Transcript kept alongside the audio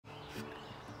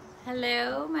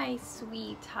Hello, my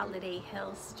sweet Holiday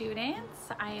Hill students.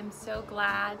 I am so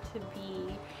glad to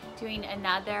be doing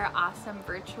another awesome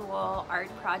virtual art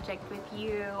project with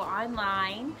you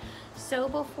online. So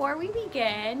before we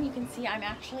begin, you can see I'm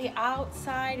actually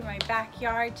outside in my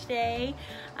backyard today,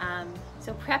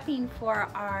 so prepping for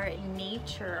our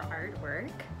nature artwork.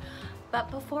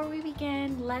 But before we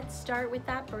begin, let's start with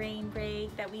that brain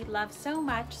break that we love so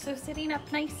much. So sitting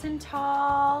up nice and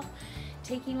tall,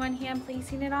 taking one hand,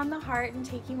 placing it on the heart, and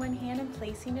taking one hand and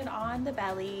placing it on the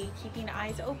belly, keeping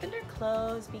eyes open or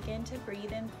closed. Begin to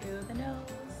breathe in through the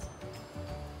nose.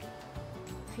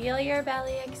 Feel your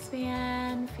belly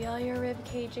expand, feel your rib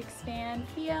cage expand,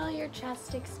 feel your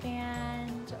chest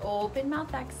expand. Open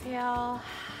mouth exhale.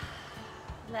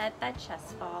 Let that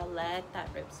chest fall, let that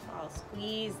ribs fall.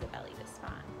 Squeeze the belly to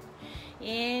spine.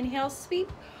 Inhale, sweep.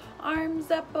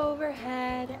 Arms up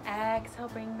overhead. Exhale,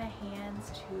 bring the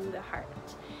hands to the heart.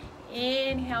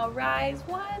 Inhale, rise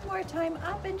one more time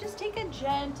up and just take a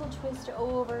gentle twist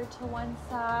over to one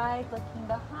side, looking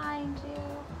behind you,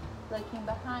 looking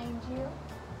behind you.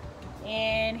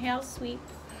 Inhale, sweep.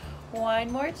 One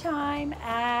more time.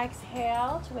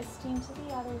 Exhale, twisting to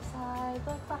the other side.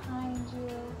 Look behind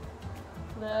you.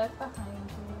 Look behind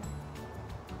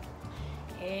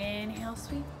you. Inhale,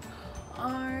 sweep.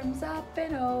 Arms up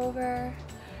and over.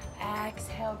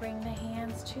 Exhale, bring the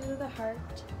hands to the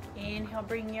heart. Inhale,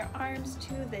 bring your arms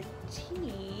to the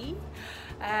T.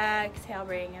 Exhale,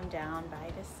 bring them down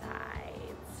by the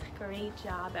sides. Great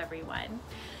job, everyone.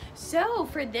 So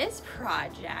for this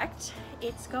project,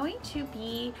 it's going to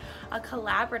be a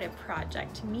collaborative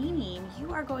project, meaning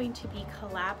you are going to be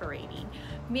collaborating.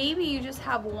 Maybe you just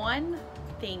have one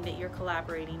thing that you're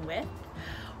collaborating with,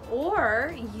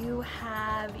 or you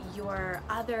have your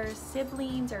other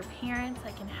siblings or parents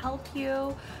that can help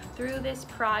you through this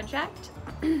project.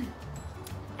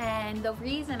 And the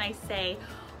reason I say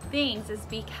things is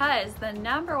because the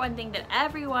number one thing that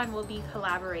everyone will be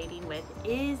collaborating with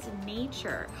is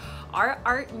nature. Our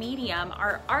art medium,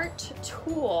 our art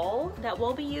tool that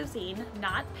we'll be using,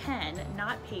 not pen,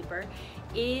 not paper,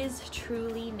 is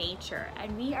truly nature.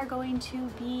 And we are going to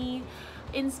be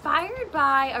inspired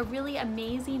by a really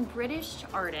amazing British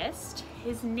artist.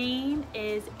 His name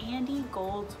is Andy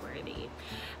Goldsworthy.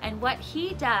 And what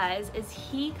he does is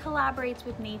he collaborates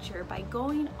with nature by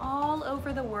going all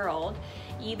over the world,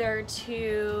 either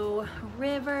to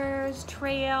rivers,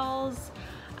 trails,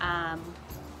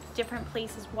 different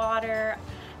places, water,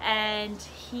 and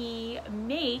he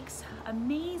makes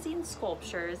amazing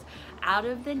sculptures out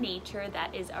of the nature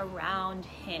that is around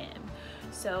him.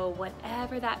 So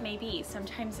whatever that may be,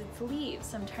 sometimes it's leaves,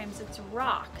 sometimes it's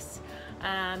rocks.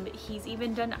 He's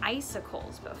even done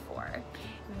icicles before.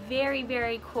 Very,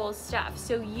 very cool stuff.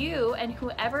 So you and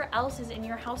whoever else is in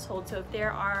your household, so if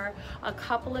there are a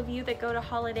couple of you that go to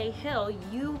Holiday Hill,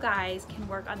 you guys can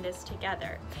work on this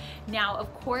together. Now,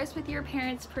 of course, with your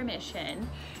parents' permission,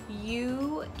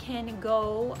 you can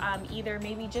go either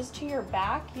maybe just to your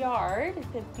backyard,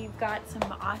 if you've got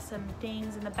some awesome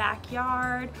things in the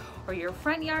backyard, or your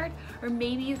front yard, or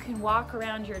maybe you can walk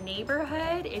around your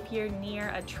neighborhood if you're near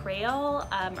a trail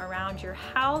around your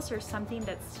house or something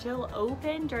that's still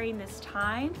open during this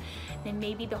time. Then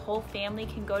maybe the whole family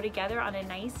can go together on a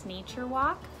nice nature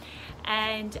walk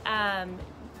and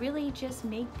really just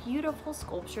make beautiful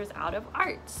sculptures out of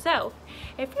art. So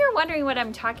if you're wondering what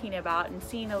I'm talking about and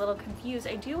seeing a little confused,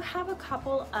 I do have a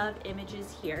couple of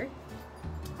images here.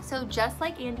 So just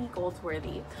like Andy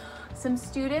Goldsworthy, some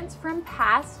students from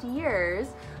past years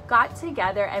got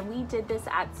together and we did this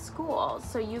at school.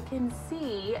 So you can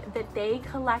see that they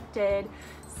collected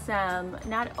some,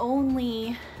 not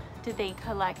only did they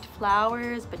collect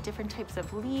flowers, but different types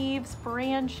of leaves,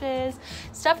 branches,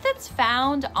 stuff that's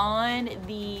found on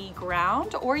the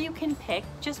ground, or you can pick.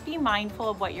 Just be mindful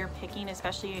of what you're picking,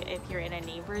 especially if you're in a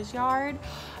neighbor's yard,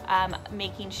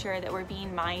 making sure that we're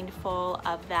being mindful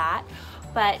of that.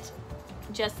 But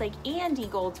just like Andy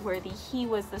Goldsworthy, he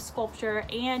was the sculptor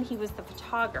and he was the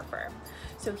photographer.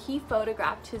 So he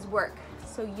photographed his work.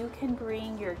 So you can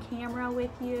bring your camera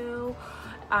with you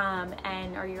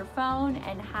or your phone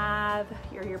and have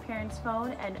your parents'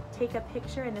 phone and take a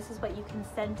picture, and this is what you can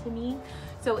send to me.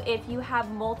 So if you have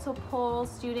multiple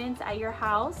students at your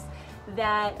house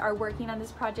that are working on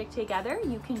this project together,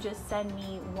 you can just send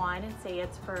me one and say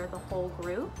it's for the whole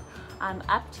group.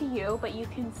 Up to you, but you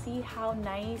can see how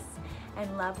nice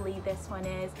and lovely this one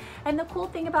is. And the cool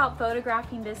thing about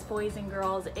photographing this, boys and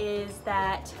girls, is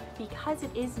that because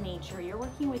it is nature, you're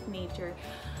working with nature,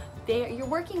 you're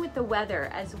working with the weather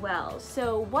as well.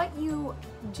 So what you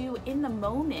do in the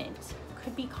moment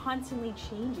could be constantly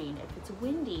changing. If it's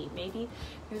windy, maybe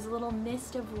there's a little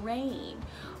mist of rain,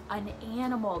 an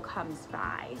animal comes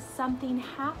by, something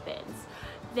happens,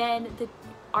 then the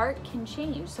art can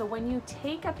change. So when you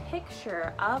take a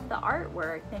picture of the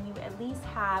artwork, then you at least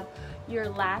have your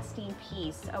lasting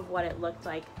piece of what it looked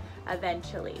like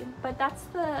eventually. But that's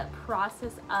the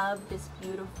process of this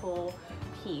beautiful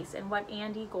piece and what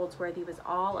Andy Goldsworthy was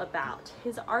all about.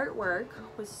 His artwork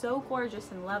was so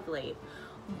gorgeous and lovely,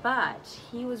 but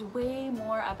he was way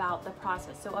more about the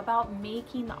process, so about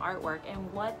making the artwork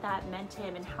and what that meant to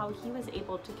him and how he was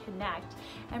able to connect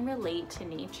and relate to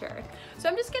nature. So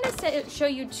I'm just gonna show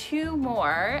you two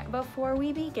more before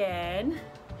we begin.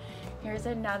 Here's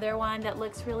another one that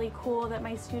looks really cool that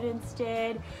my students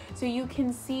did. So you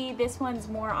can see this one's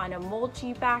more on a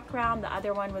mulchy background. The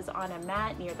other one was on a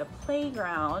mat near the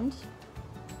playground.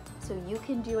 So you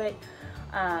can do it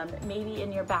maybe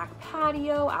in your back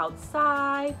patio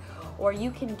outside, or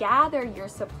you can gather your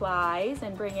supplies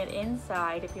and bring it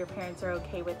inside if your parents are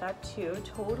okay with that too.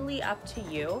 Totally up to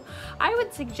you. I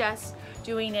would suggest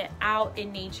doing it out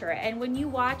in nature, and when you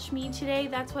watch me today,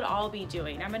 that's what I'll be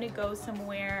doing. I'm gonna go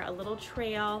somewhere, a little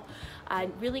trail,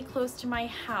 really close to my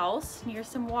house near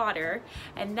some water,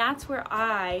 and that's where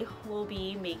I will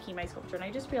be making my sculpture. And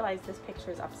I just realized this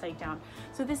picture is upside down.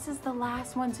 So this is the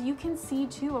last one. So you can see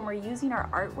too, when we're using our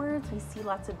art words, we see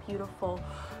lots of beautiful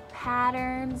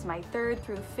patterns. My 3rd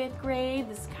through 5th grade,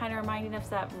 this is kind of reminding us of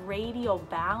that radial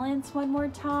balance one more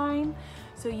time.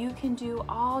 So you can do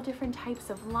all different types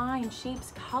of lines,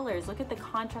 shapes, colors. Look at the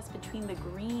contrast between the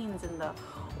greens and the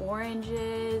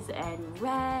oranges and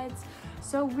reds.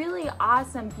 So really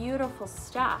awesome, beautiful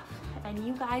stuff. And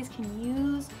you guys can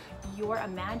use your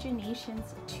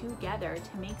imaginations together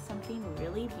to make something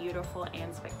really beautiful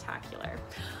and spectacular.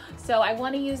 So I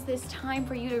want to use this time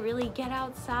for you to really get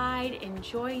outside,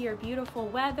 enjoy your beautiful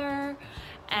weather,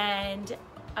 and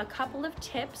a couple of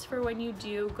tips for when you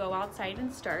do go outside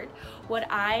and start. What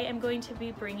I am going to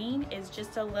be bringing is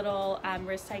just a little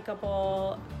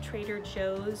recyclable Trader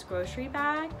Joe's grocery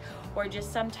bag, or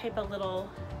just some type of little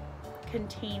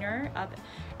container of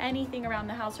anything around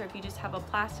the house, or if you just have a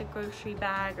plastic grocery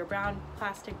bag or brown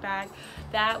plastic bag,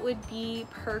 that would be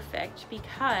perfect,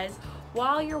 because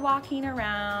while you're walking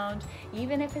around,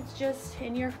 even if it's just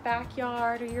in your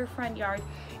backyard or your front yard,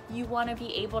 you want to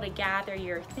be able to gather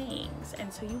your things.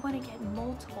 And so you want to get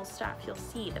multiple stuff. You'll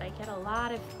see that I get a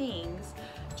lot of things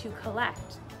to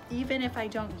collect. Even if I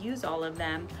don't use all of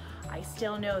them, I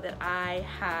still know that I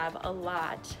have a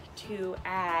lot to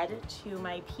add to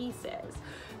my pieces.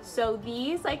 So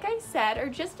these, like I said, are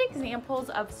just examples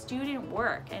of student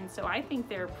work, and so I think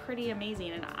they're pretty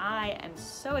amazing, and I am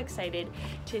so excited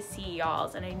to see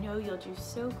y'all's, and I know you'll do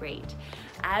so great.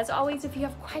 As always, if you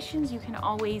have questions, you can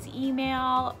always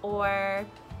email or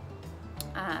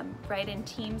write in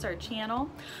Teams or channel,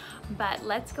 but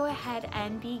let's go ahead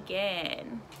and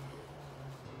begin.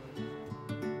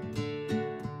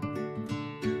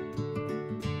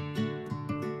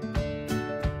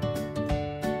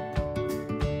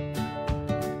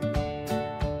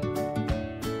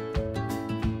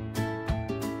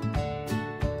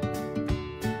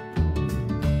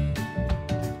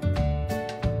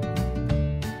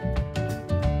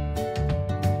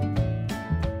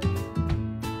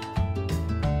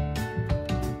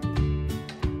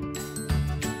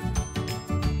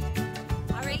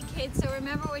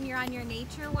 Remember, when you're on your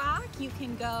nature walk, you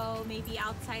can go maybe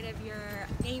outside of your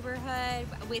neighborhood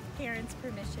with parents'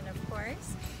 permission, of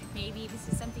course. Maybe this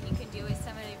is something you can do with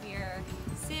some of your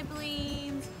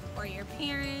siblings or your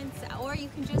parents, or you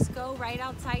can just go right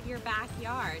outside your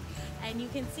backyard. And you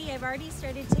can see I've already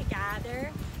started to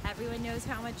gather. Everyone knows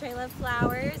how much I love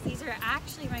flowers. These are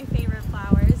actually my favorite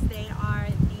flowers. They are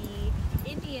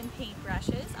the Indian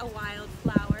paintbrushes, a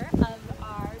wildflower of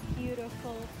our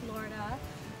beautiful Florida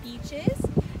beaches.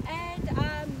 And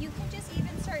you can just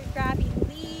even start grabbing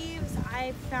leaves.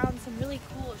 I've found some really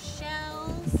cool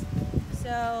shells.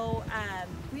 So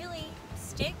really,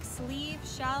 sticks,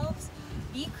 leaves, shelves,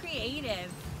 be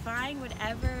creative. Find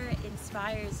whatever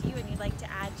inspires you and you'd like to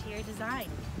add to your design.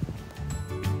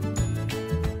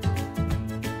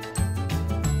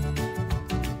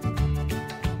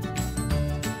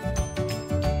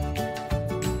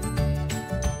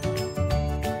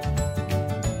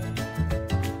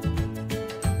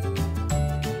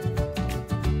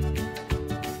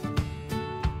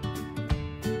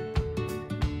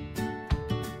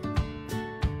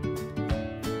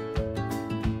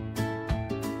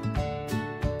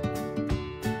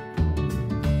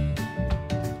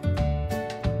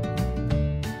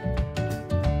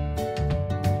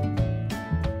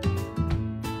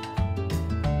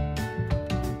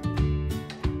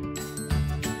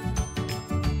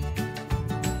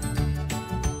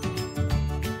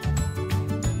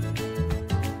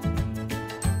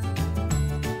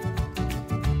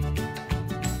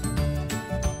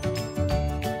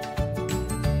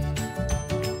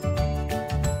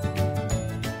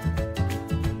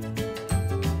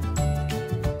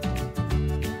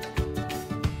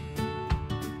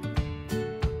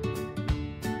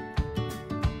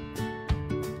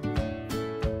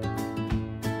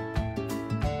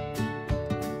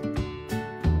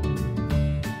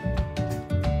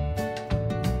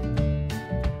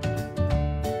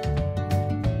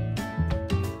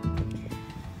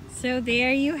 So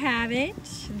there you have it.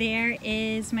 There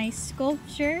is my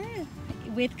sculpture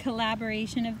with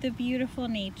collaboration of the beautiful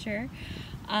nature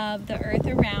of the earth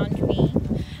around me.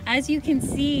 As you can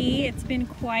see, it's been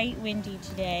quite windy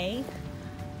today.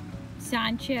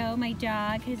 Sancho, my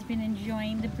dog, has been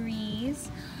enjoying the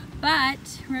breeze.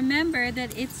 But remember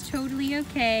that it's totally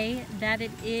okay that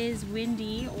it is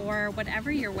windy or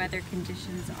whatever your weather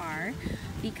conditions are,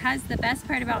 because the best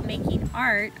part about making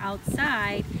art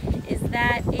outside is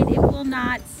that it will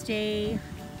not stay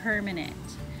permanent.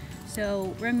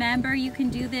 So remember, you can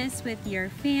do this with your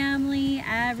family.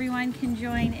 Everyone can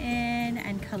join in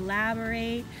and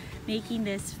collaborate, making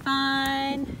this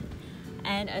fun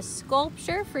and a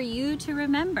sculpture for you to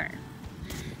remember.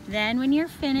 Then when you're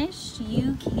finished,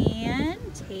 you can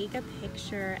take a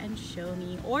picture and show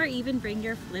me, or even bring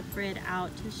your flipgrid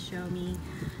out to show me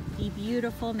the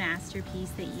beautiful masterpiece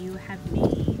that you have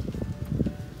made.